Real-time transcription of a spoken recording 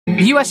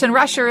The U.S. and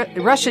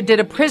Russia did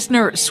a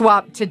prisoner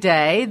swap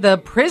today. The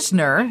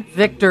prisoner,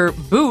 Victor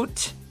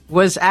Bout,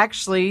 was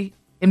actually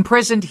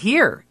imprisoned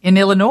here in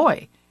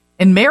Illinois,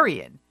 in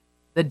Marion.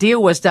 The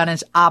deal was done in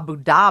Abu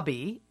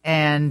Dhabi,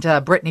 and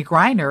Brittney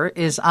Griner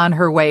is on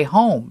her way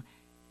home.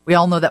 We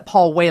all know that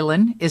Paul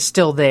Whelan is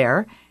still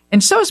there,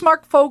 and so is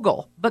Mark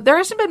Fogel. But there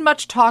hasn't been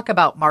much talk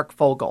about Mark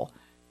Fogel.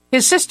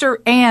 His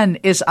sister Ann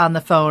is on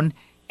the phone.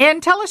 Ann,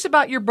 tell us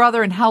about your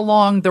brother and how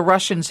long the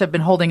Russians have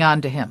been holding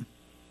on to him.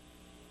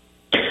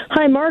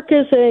 Hi, Mark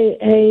is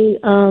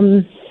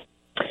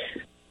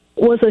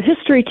was a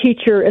history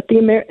teacher at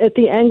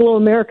the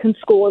Anglo-American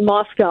School in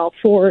Moscow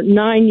for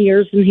 9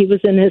 years, and he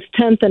was in his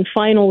 10th and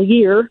final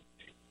year.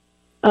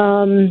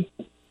 In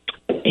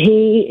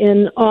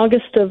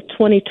August of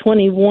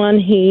 2021,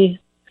 he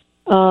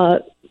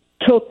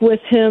took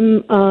with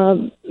him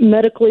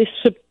medically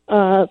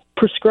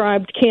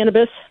prescribed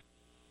cannabis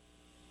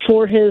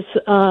for his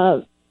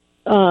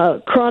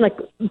chronic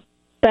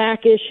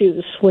back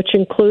issues, which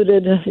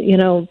included,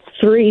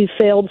 3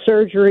 failed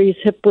surgeries,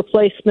 hip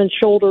replacement,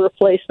 shoulder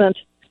replacement.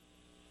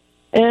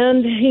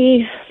 And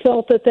he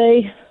felt that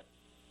they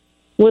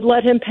would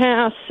let him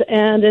pass,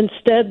 and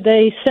instead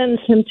they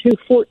sentenced him to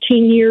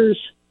 14 years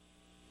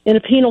in a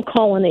penal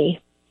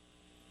colony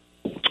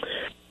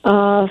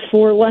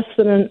for less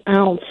than an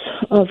ounce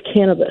of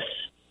cannabis.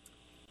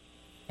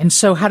 And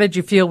so how did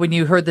you feel when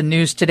you heard the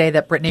news today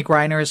that Brittney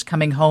Griner is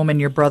coming home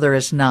and your brother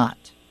is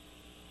not?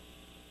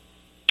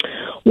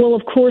 Well,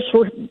 of course,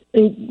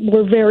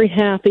 we're very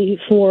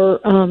happy for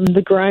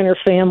the Griner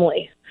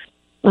family.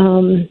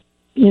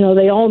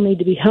 They all need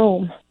to be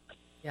home.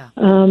 Yeah.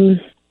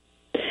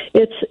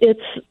 It's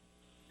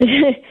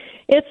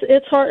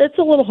hard. It's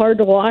a little hard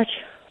to watch.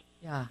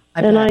 Yeah.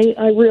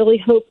 I really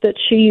hope that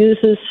she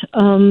uses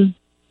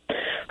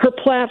her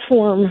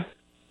platform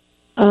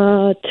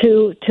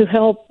to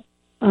help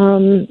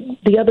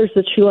the others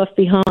that she left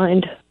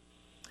behind.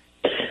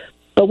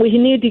 But we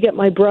need to get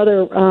my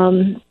brother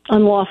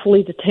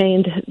unlawfully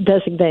detained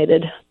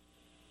designated.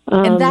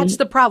 And that's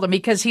the problem,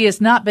 because he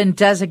has not been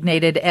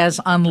designated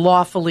as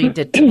unlawfully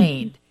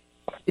detained.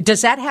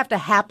 Does that have to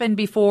happen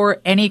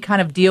before any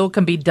kind of deal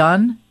can be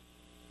done?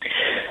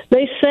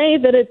 They say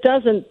that it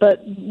doesn't,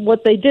 but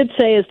what they did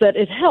say is that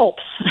it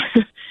helps.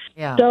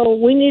 Yeah. So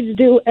we need to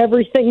do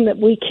everything that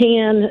we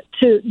can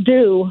to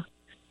do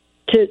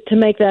to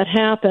make that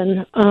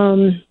happen.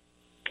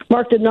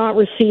 Mark did not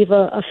receive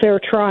a fair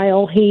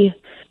trial. We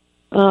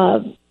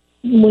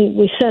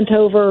sent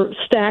over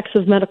stacks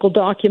of medical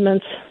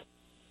documents,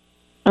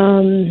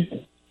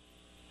 and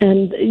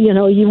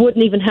you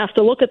wouldn't even have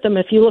to look at them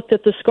if you looked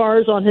at the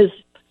scars on his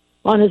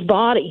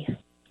body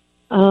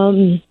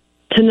to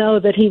know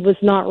that he was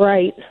not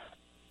right,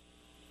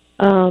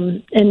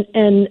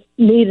 and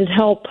needed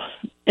help,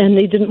 and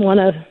they didn't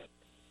want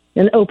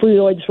an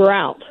opioids were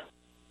out.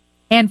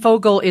 Ann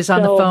Fogel is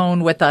on the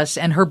phone with us,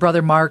 and her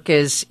brother Mark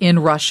is in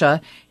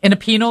Russia, in a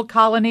penal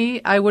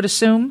colony, I would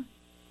assume?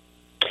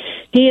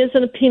 He is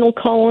in a penal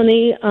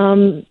colony.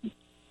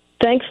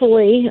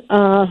 Thankfully,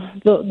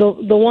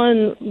 the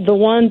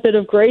one bit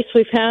of grace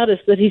we've had is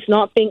that he's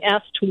not being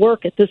asked to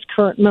work at this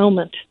current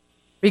moment.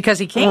 Because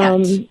he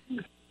can't.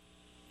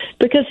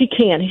 Because he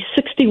can. He's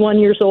 61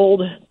 years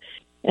old,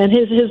 and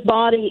his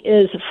body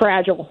is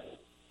fragile.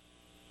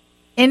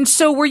 And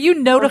so were you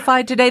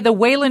notified today? The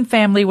Whelan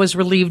family was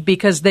relieved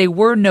because they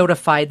were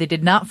notified. They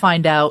did not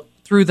find out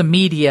through the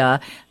media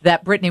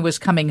that Brittney was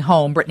coming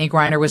home. Brittney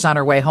Griner was on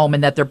her way home,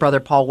 and that their brother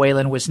Paul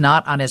Whelan was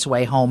not on his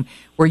way home.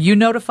 Were you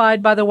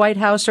notified by the White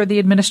House or the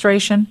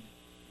administration?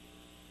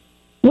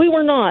 We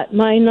were not.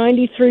 My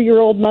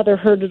 93-year-old mother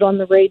heard it on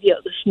the radio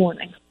this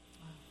morning.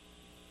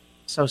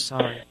 So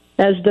sorry.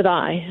 As did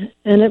I.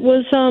 And it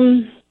was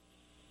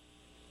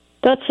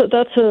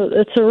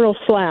it's a real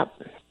slap.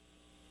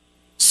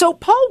 So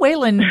Paul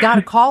Whelan got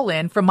a call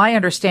in, from my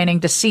understanding,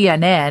 to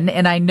CNN,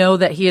 and I know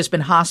that he has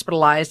been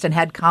hospitalized and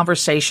had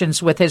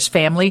conversations with his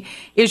family.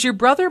 Is your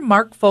brother,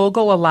 Mark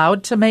Fogel,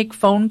 allowed to make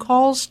phone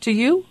calls to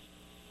you?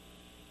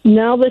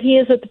 Now that he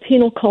is at the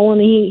penal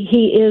colony,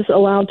 he is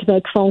allowed to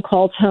make phone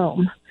calls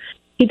home.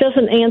 He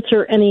doesn't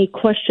answer any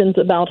questions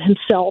about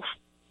himself.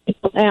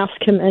 People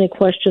ask him any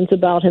questions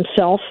about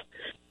himself.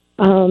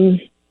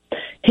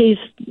 He's,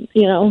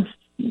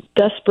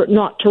 desperate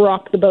not to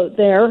rock the boat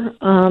there.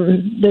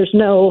 There's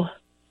no...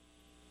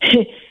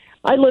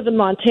 I live in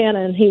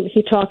Montana, and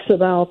he talks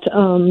about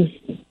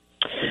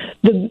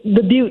the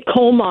Butte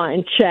coal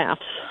mine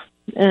shafts,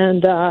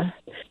 and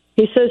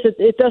he says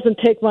it doesn't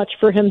take much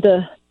for him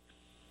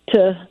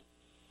to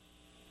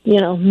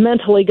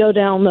mentally go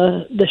down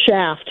the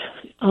shaft,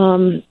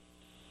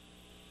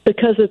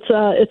 because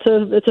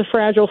it's a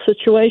fragile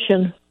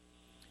situation.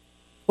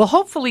 Well,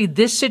 hopefully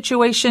this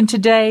situation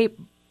today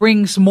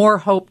brings more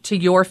hope to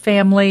your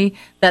family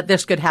that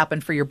this could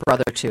happen for your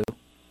brother too.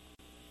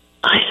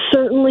 I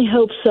certainly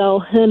hope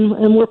so,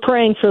 and we're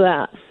praying for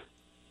that.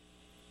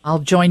 I'll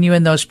join you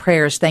in those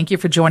prayers. Thank you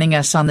for joining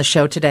us on the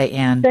show today,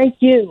 Ann. Thank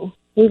you.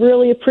 We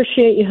really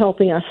appreciate you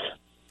helping us.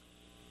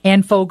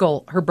 Ann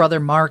Fogel, her brother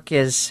Mark,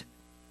 is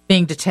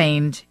being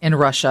detained in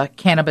Russia,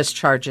 cannabis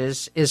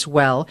charges as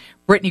well.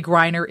 Brittney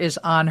Griner is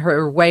on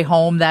her way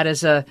home.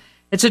 It's a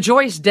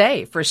joyous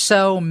day for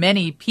so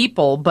many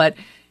people, but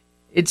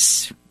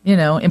it's,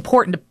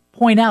 important to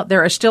point out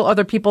there are still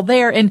other people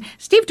there. And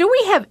Steve, do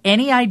we have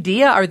any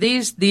idea? Are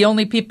these the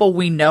only people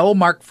we know,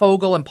 Mark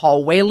Fogel and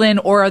Paul Whelan,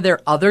 or are there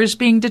others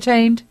being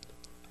detained?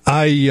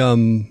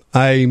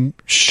 I'm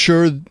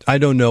sure, I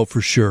don't know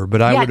for sure,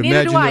 but I would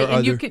imagine there are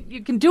other.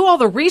 You can do all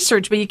the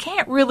research, but you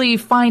can't really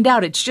find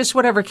out. It's just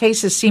whatever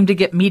cases seem to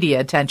get media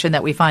attention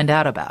that we find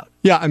out about.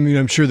 Yeah, I mean,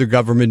 I'm sure the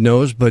government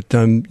knows, but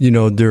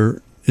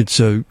this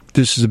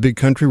is a big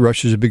country.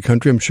 Russia's a big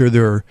country. I'm sure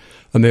there are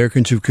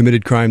Americans who've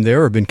committed crime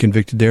there or been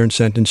convicted there and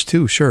sentenced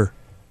too. Sure.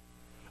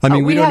 I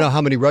mean, we don't know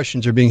how many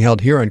Russians are being held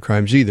here on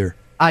crimes either.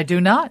 I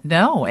do not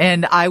know,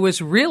 and I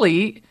was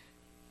really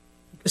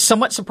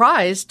somewhat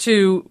surprised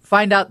to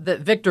find out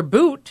that Victor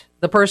Boot,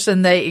 the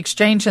person they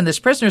exchanged in this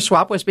prisoner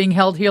swap, was being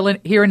held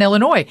here in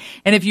Illinois.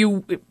 And if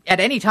you,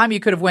 at any time, you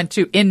could have went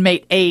to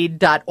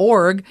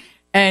inmateaid.org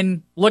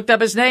and looked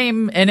up his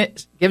name, and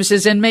it gives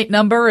his inmate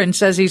number and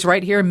says he's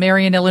right here in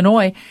Marion,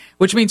 Illinois,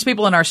 which means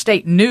people in our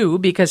state knew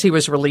because he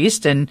was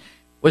released and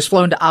was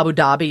flown to Abu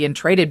Dhabi and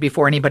traded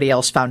before anybody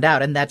else found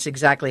out. And that's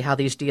exactly how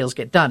these deals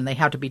get done. They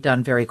have to be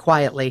done very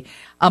quietly.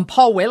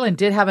 Paul Whelan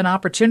did have an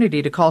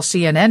opportunity to call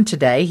CNN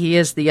today. He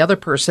is the other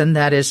person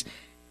that is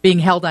being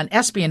held on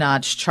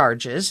espionage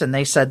charges. And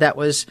they said that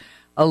was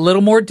a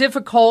little more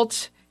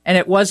difficult. And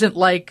it wasn't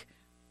like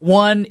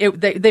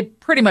they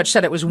pretty much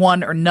said it was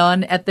one or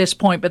none at this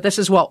point. But this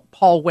is what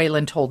Paul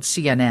Whelan told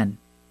CNN.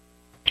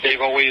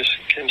 They've always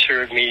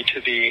considered me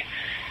to be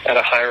at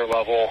a higher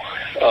level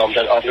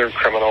than other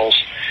criminals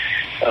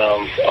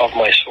of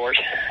my sort.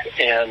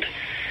 And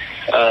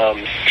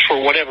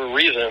for whatever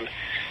reason,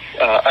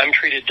 I'm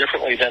treated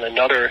differently than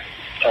another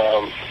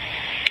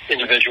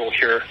individual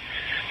here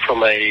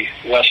from a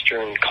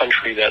Western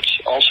country that's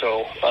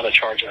also on a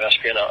charge of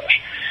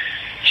espionage.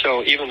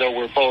 So even though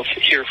we're both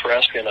here for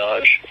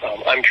espionage,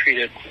 I'm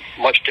treated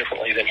much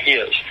differently than he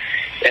is.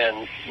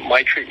 And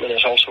my treatment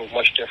is also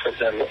much different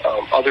than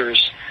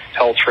others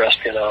held for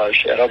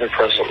espionage at other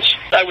prisons.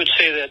 I would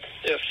say that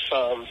if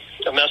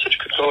a message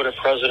could go to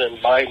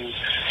President Biden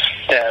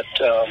that,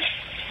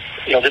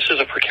 this is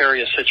a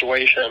precarious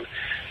situation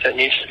that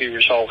needs to be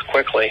resolved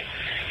quickly.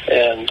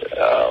 And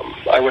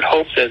I would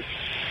hope that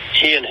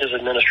he and his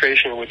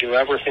administration would do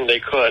everything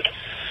they could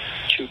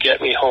to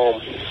get me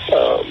home,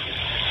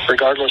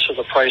 regardless of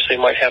the price they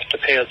might have to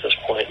pay at this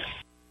point.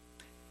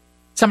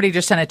 Somebody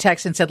just sent a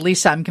text and said,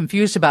 Lisa, I'm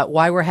confused about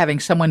why we're having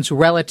someone's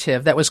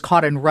relative that was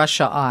caught in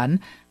Russia on.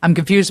 I'm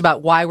confused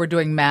about why we're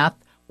doing math.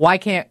 Why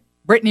can't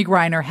Brittney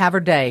Griner have her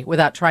day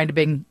without trying to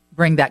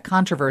bring that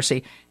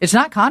controversy? It's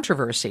not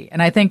controversy.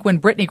 And I think when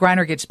Brittney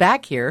Griner gets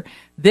back here,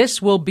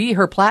 this will be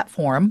her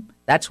platform.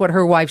 That's what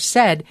her wife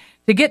said,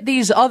 to get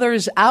these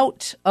others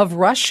out of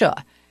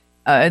Russia.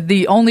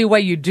 The only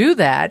way you do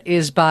that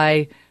is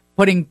by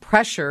putting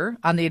pressure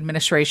on the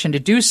administration to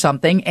do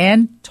something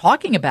and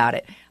talking about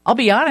it. I'll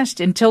be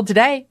honest, until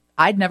today,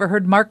 I'd never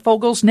heard Mark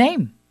Fogel's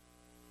name.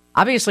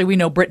 Obviously, we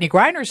know Brittney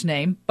Griner's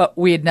name, but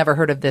we had never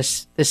heard of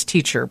this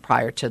teacher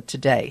prior to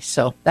today.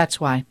 So that's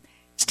why.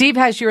 Steve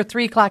has your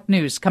 3 o'clock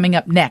news coming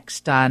up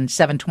next on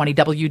 720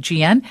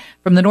 WGN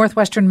from the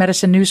Northwestern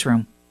Medicine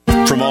Newsroom.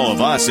 From all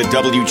of us at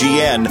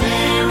WGN,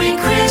 Merry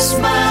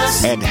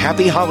Christmas and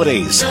Happy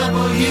Holidays.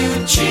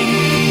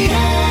 WGN.